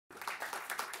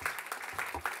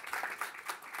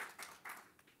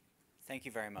Thank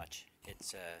you very much.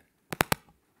 It's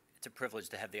a privilege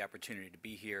to have the opportunity to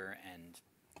be here, and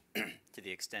to the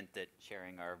extent that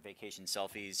sharing our vacation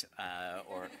selfies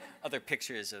or other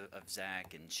pictures of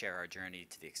Zach and share our journey,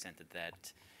 to the extent that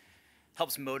that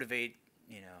helps motivate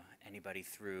anybody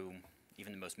through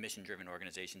even the most mission-driven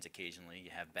organizations. Occasionally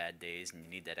you have bad days and you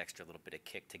need that extra little bit of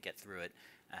kick to get through it.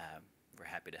 We're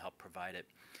happy to help provide it.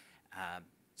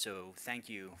 So thank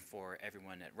you for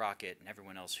everyone at Rocket and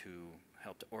everyone else who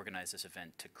helped organize this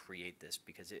event to create this,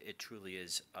 because it truly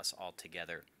is us all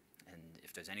together. And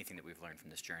if there's anything that we've learned from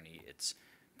this journey, it's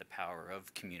the power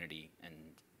of community and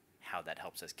how that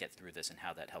helps us get through this and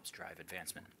how that helps drive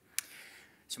advancement.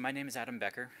 So my name is Adam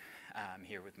Becker. I'm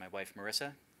here with my wife,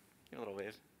 Marissa. Give a little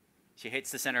wave. She hates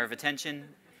the center of attention.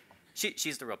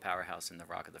 She's the real powerhouse in the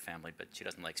rock of the family, but she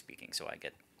doesn't like speaking, so I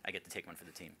get to take one for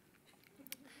the team.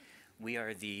 We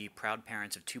are the proud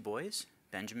parents of two boys,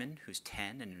 Benjamin, who's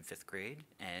 10 and in 5th grade,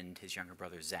 and his younger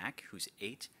brother, Zach, who's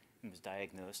 8, and was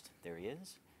diagnosed, there he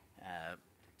is,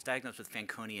 was diagnosed with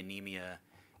Fanconi Anemia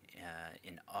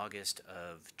in August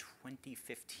of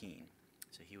 2015.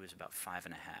 So he was about 5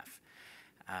 and a half.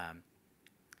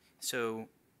 So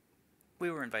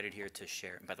we were invited here to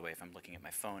share, and by the way, if I'm looking at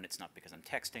my phone, it's not because I'm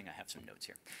texting, I have some notes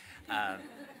here.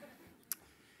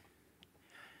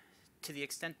 To the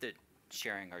extent that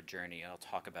sharing our journey, I'll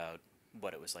talk about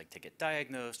what it was like to get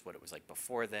diagnosed, what it was like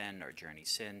before then, our journey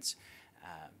since.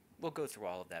 We'll go through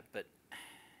all of that, but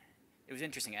it was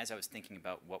interesting as I was thinking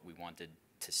about what we wanted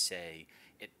to say.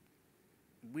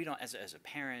 We don't, as a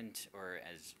parent, or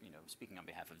as speaking on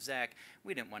behalf of Zach,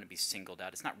 we didn't want to be singled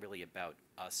out. It's not really about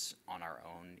us on our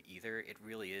own either. It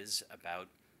really is about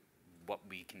what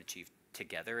we can achieve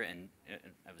together. And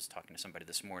I was talking to somebody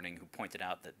this morning who pointed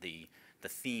out that the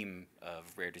theme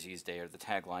of Rare Disease Day, or the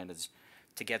tagline, is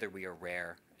 "Together we are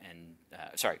rare," and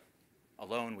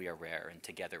alone we are rare, and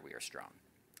together we are strong.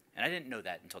 And I didn't know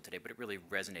that until today, but it really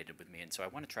resonated with me, and so I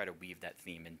want to try to weave that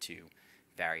theme into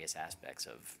various aspects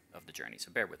of the journey,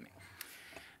 so bear with me.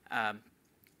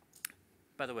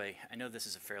 By the way, I know this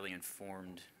is a fairly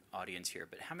informed audience here,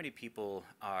 but how many people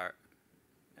are,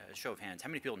 show of hands, how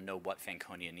many people know what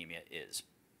Fanconi anemia is?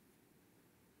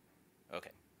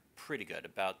 Okay, pretty good,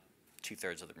 about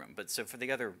 2/3 of the room. But so for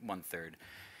the other 1/3,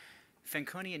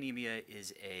 Fanconi anemia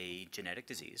is a genetic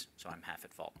disease, so I'm half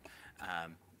at fault.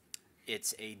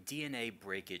 It's a DNA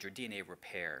breakage or DNA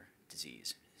repair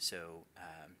disease. So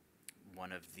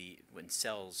when our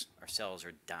cells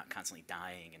are constantly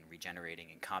dying and regenerating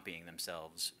and copying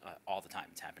themselves all the time.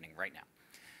 It's happening right now.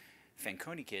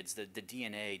 Fanconi kids, the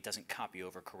DNA doesn't copy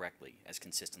over correctly as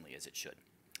consistently as it should.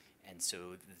 And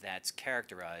so that's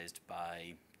characterized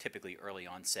by typically early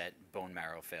onset bone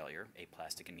marrow failure,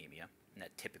 aplastic anemia. And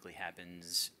that typically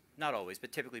happens, not always,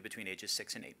 but typically between ages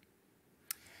 6 and 8.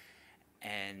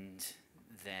 And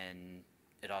then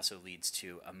it also leads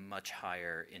to a much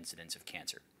higher incidence of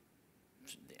cancer.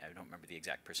 I don't remember the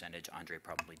exact percentage, Andre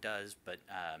probably does, but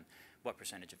what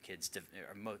percentage of kids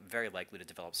are very likely to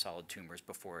develop solid tumors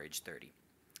before age 30?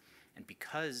 And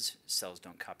because cells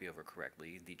don't copy over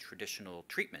correctly, the traditional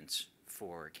treatments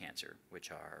for cancer, which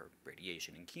are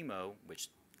radiation and chemo, which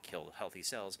kill healthy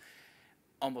cells,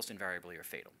 almost invariably are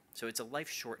fatal. So it's a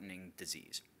life-shortening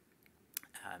disease.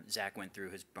 Zach went through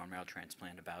his bone marrow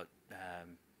transplant about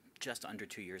just under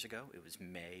 2 years ago. It was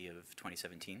May of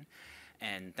 2017.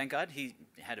 And thank God he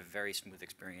had a very smooth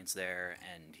experience there,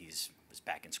 and was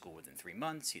back in school within 3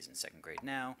 months. He's in 2nd grade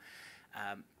now.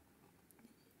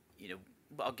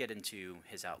 I'll get into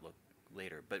his outlook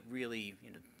later, but really,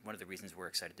 one of the reasons we're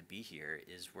excited to be here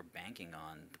is we're banking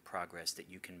on the progress that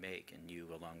you can make, and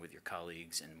you, along with your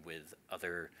colleagues and with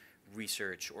other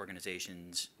research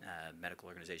organizations, medical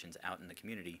organizations out in the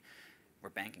community, we're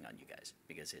banking on you guys,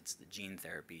 because it's the gene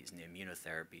therapies and the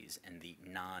immunotherapies and the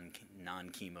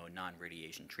non-chemo,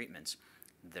 non-radiation treatments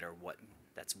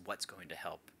that's what's going to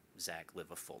help Zach live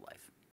a full life.